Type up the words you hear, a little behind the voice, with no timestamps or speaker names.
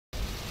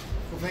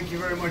thank you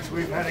very much.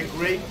 We've had a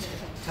great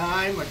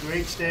time, a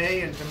great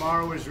stay, and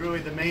tomorrow is really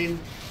the main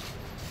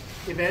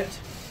event,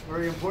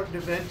 very important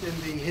event in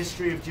the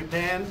history of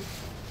Japan.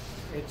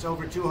 It's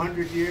over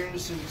 200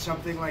 years and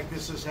something like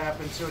this has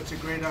happened, so it's a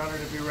great honor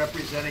to be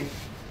representing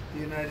the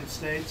United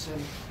States.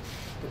 And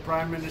the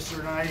Prime Minister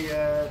and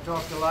I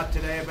talked a lot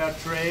today about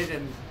trade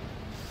and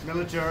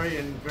military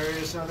and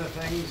various other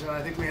things, and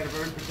I think we had a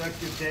very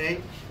productive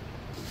day.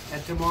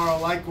 And tomorrow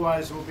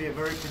likewise will be a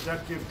very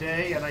productive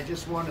day, and I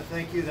just want to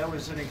thank you. That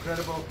was an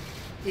incredible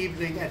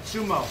evening at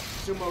sumo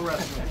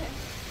wrestling.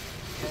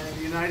 And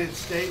the United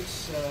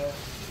States,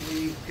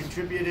 we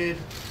contributed.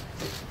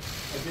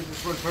 I did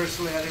this one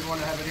personally. I didn't want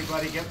to have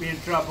anybody get me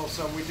in trouble,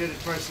 so we did it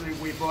personally.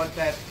 We bought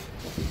that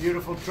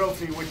beautiful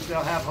trophy, which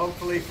they'll have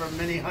hopefully for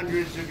many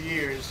hundreds of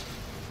years,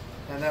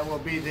 and that will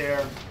be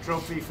their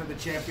trophy for the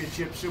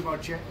championship, sumo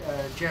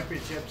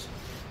championships.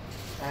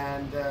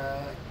 And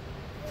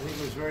I think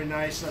it was very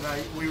nice, and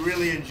we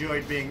really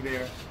enjoyed being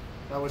there.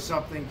 That was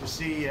something to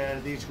see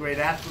these great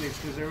athletes,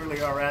 because they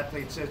really are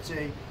athletes. It's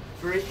a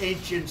very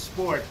ancient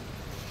sport,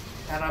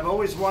 and I've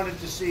always wanted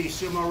to see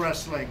sumo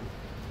wrestling,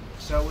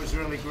 so it was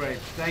really great.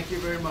 Thank you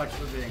very much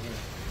for being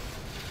here.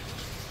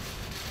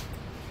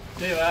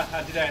 令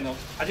和時代の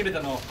初めて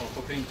の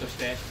国賓とし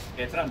て、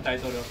トランプ大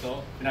統領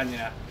とメラニ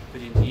ア夫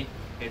人に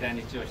来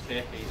日をして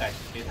いたい、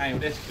大変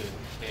嬉し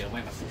く思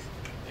います。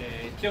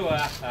今日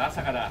は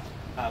朝から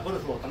ゴル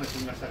フを楽し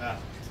みましたが、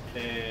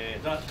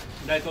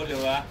大統領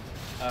は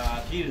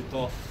ビール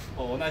と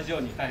同じよ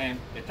うに大変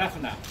タフ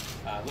な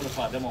ゴルフ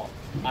ァーでも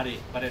あり、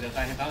我々は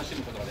大変楽し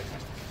むことができま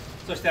した。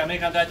そしてアメリ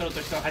カの大統領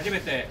としては初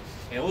めて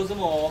大相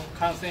撲を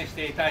観戦し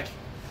ていただき、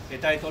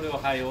大統領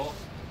杯を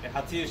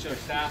初優勝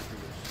した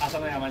朝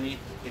乃山に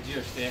授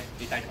与して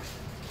いただきまし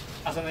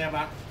た。朝乃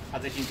山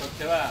関にとっ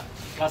ては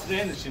忘れ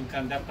得ぬ瞬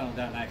間だったの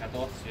ではないかと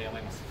思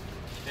います。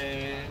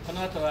こ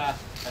の後は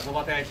ご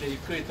また焼いてゆっ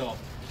くりと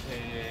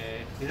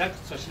リラッ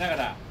クスをしなが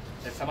ら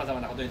さまざま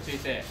なことについ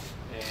て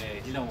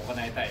議論を行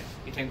いたい、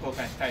意見交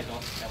換したいと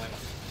思いま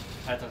す。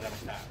ありがとうございま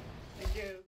した。